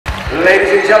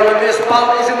Ladies and gentlemen, this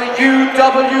bout is in the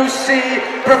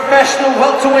UWC Professional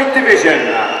Welterweight Division.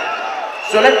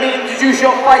 So let me introduce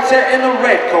your fighter in the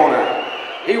red corner.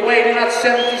 He weighed in at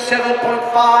 77.5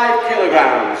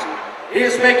 kilograms. He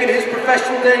is making his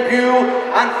professional debut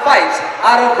and fights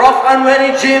out of Rough and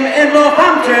Ready Gym in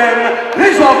Northampton.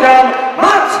 Please welcome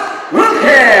Matt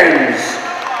Wilkins.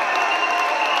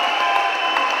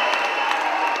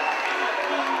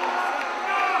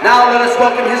 Now let us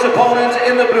welcome his opponent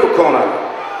in the blue corner.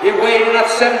 He weighed in at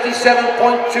 77.2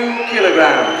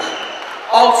 kilograms.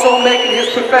 Also making his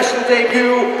professional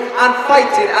debut and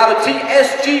fighting out of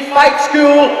TSG Fight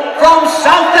School from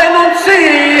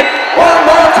Southend-on-Sea. One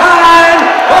more time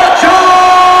for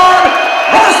John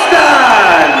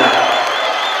Rushton.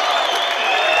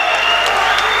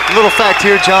 Little fact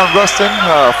here, John Rushton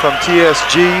from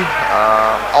TSG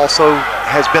also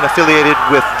has been affiliated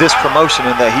with this promotion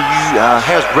in that he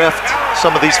has reffed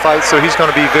some of these fights, so he's going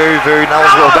to be very, very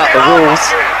knowledgeable about the rules.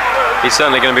 He's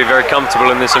certainly going to be very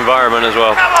comfortable in this environment as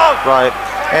well. Right,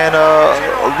 and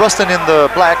Rushton in the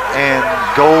black and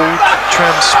gold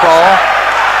trim sprawl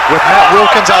with Matt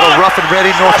Wilkins out of Rough and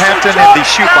Ready Northampton in the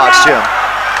shootbox gym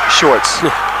shorts.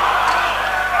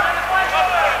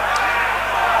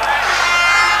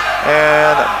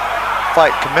 And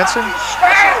fight commencing.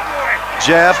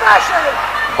 Jab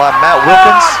by Matt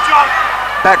Wilkins.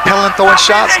 Backpedaling, throwing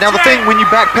shots. Now the thing, when you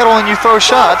backpedal and you throw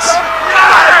shots,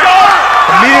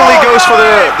 immediately goes for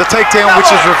the takedown, which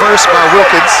is reversed by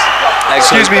Wilkins.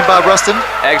 By Rushton.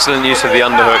 Excellent use of the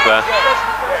underhook there.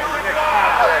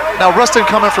 Now Rushton,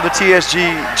 coming from the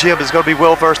TSG gym, is going to be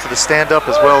well versed to the stand-up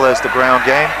as well as the ground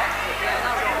game.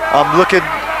 I'm looking.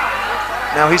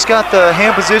 Now he's got the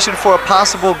hand position for a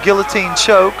possible guillotine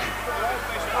choke.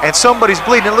 And somebody's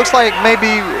bleeding. It looks like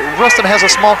maybe Rushton has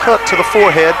a small cut to the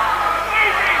forehead.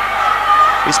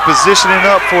 He's positioning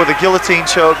up for the guillotine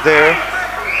choke there.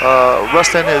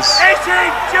 Rushton has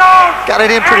got it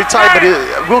in pretty tight, but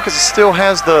Wilkins still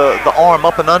has the arm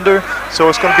up and under, so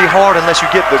it's going to be hard unless you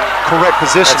get the correct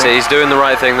position. That's it. He's doing the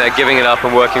right thing there, giving it up and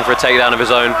working for a takedown of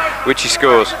his own, which he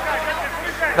scores.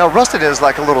 Now Rushton is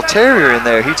like a little terrier in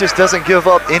there. He just doesn't give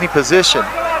up any position.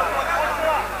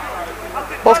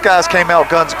 Both guys came out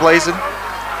guns blazing,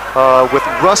 with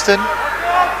Rushton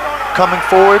coming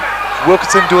forward,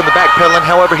 Wilkinson doing the backpedaling.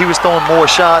 However, he was throwing more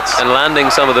shots. And landing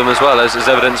some of them as well, as is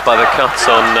evidenced by the cuts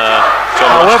on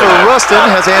John Rushton. However, Rushton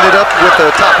has ended up with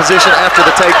the top position after the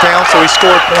takedown, so he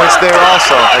scored points there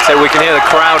also. I'd say we can hear the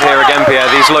crowd here again, Pierre.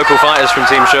 These local fighters from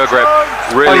Team Suregrip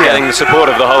really getting the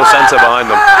support of the whole centre behind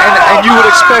them. And you would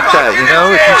expect that, you know,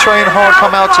 if you train hard,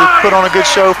 come out to put on a good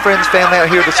show, friends, family out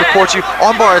here to support you.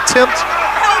 Armbar attempt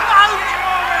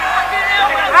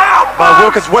by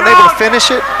Wilkins, wasn't able to finish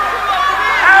it.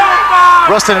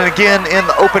 Rushton again in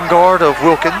the open guard of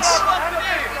Wilkins.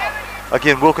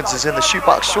 Again, Wilkins is in the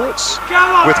shootbox shorts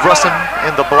with Rushton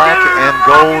in the black and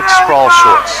gold sprawl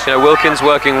shorts. You know, Wilkins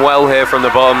working well here from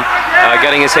the bottom,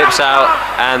 getting his hips out,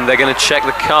 and they're going to check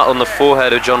the cut on the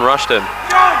forehead of John Rushton.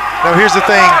 Now here's the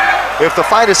thing, if the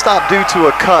fight is stopped due to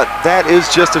a cut, that is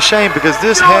just a shame, because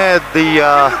this had the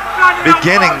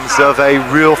beginnings of a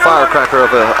real firecracker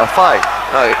of a fight.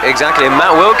 Exactly, and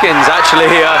Matt Wilkins actually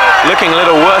looking a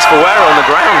little worse for wear on the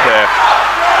ground here.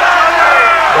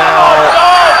 Now,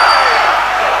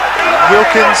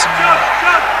 Wilkins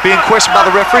being questioned by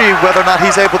the referee whether or not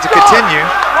he's able to continue.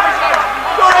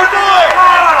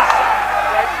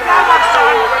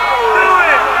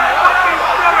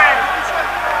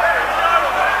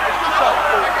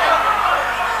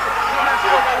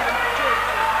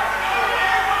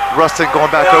 Rushton going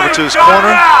back over to his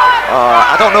corner.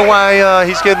 I don't know why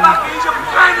he's getting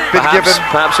given.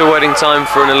 Perhaps we're waiting time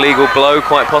for an illegal blow,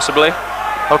 quite possibly.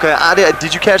 Okay,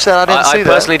 did you catch that? I didn't see that.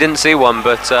 I personally didn't see one,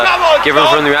 but given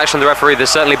from the reaction of the referee,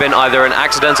 there's certainly been either an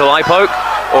accidental eye poke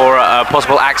or a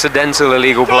possible accidental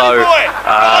illegal blow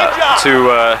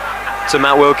to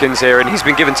Matt Wilkins here, and he's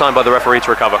been given time by the referee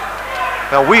to recover.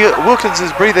 Now Wilkins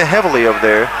is breathing heavily over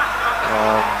there.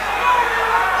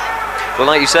 Well,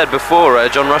 like you said before,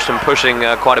 John Rushton pushing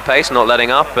quite a pace, not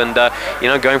letting up, and you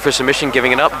know, going for a submission,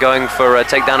 giving it up, going for a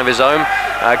takedown of his own,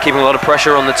 keeping a lot of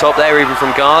pressure on the top there, even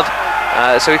from guard.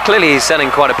 So clearly he's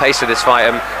setting quite a pace to this fight,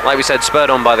 and like we said,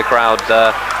 spurred on by the crowd.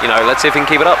 You know, let's see if he can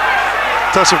keep it up.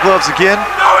 Touch of gloves again.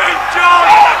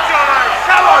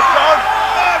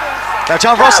 Now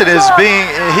John Rushton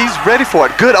he's ready for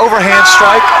it. Good overhand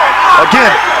strike.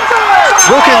 Again,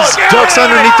 Wilkins ducks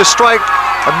underneath the strike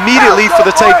immediately for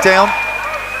the takedown.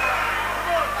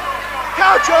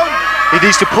 He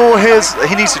needs to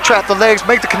he needs to trap the legs,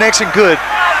 make the connection good.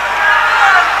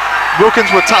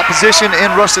 Wilkins with top position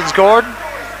in Rushton's guard.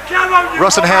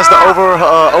 Rushton has the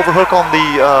overhook on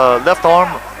the left arm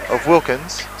of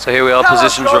Wilkins. So here we are,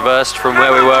 positions reversed from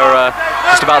where we were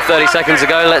just about 30 seconds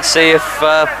ago. Let's see if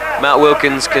Matt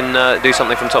Wilkins can do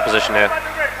something from top position here.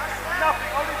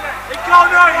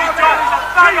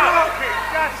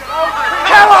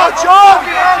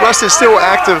 Rushton's still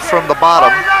active from the bottom,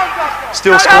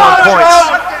 still scoring points.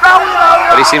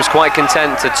 But he seems quite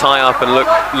content to tie up and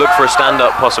look for a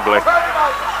stand-up, possibly.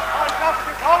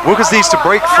 Wilkins needs to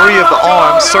break free of the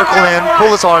arms, circle in,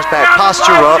 pull his arms back,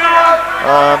 posture up.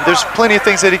 There's plenty of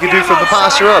things that he can do from the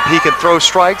posture up. He can throw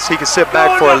strikes, he can sit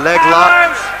back for a leg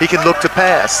lock, he can look to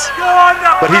pass.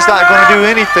 But he's not going to do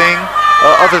anything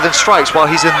other than strikes while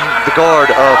he's in the guard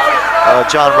of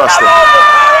John Rushton.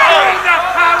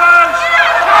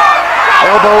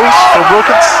 Elbows for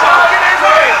Wilkins.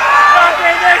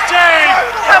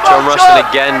 John Rushton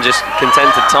again just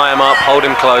content to tie him up, hold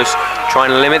him close, try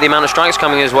and limit the amount of strikes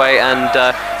coming his way, and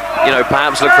you know,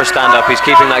 perhaps look for a stand-up. He's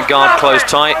keeping that guard closed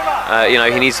tight. You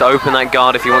know, he needs to open that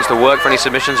guard if he wants to work for any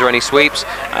submissions or any sweeps.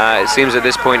 It seems at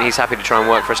this point he's happy to try and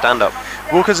work for a stand-up.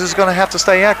 Wilkins is going to have to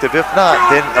stay active. If not,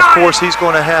 then of course he's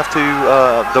going to have to,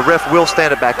 the ref will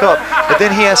stand it back up, but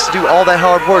then he has to do all that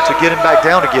hard work to get him back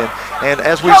down again. And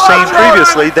as we've seen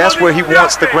previously, that's where he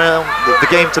wants the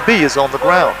game to be, is on the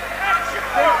ground.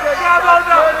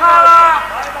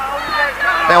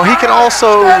 Now he can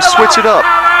also switch it up.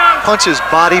 Punches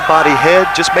body, head,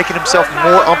 just making himself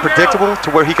more unpredictable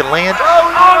to where he can land.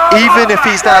 Even if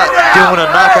he's not doing a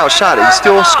knockout shot, he's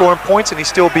still scoring points and he's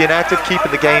still being active,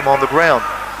 keeping the game on the ground.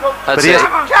 That's it.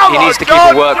 He needs to keep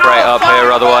a work rate up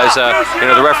here, otherwise you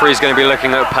know, the referee's going to be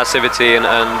looking at passivity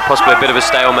and possibly a bit of a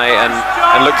stalemate and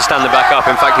look to stand them back up.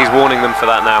 In fact, he's warning them for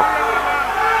that now.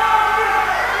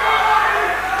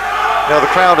 Now the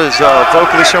crowd is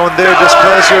vocally showing their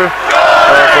displeasure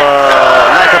of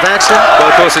lack of action.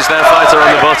 Well, of course, it's their fighter on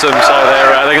the bottom, so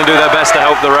they're going to do their best to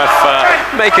help the ref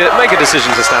make a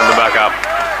decision to stand them back up.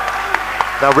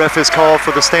 Now ref is called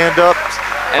for the stand-up.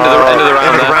 End of the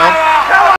round.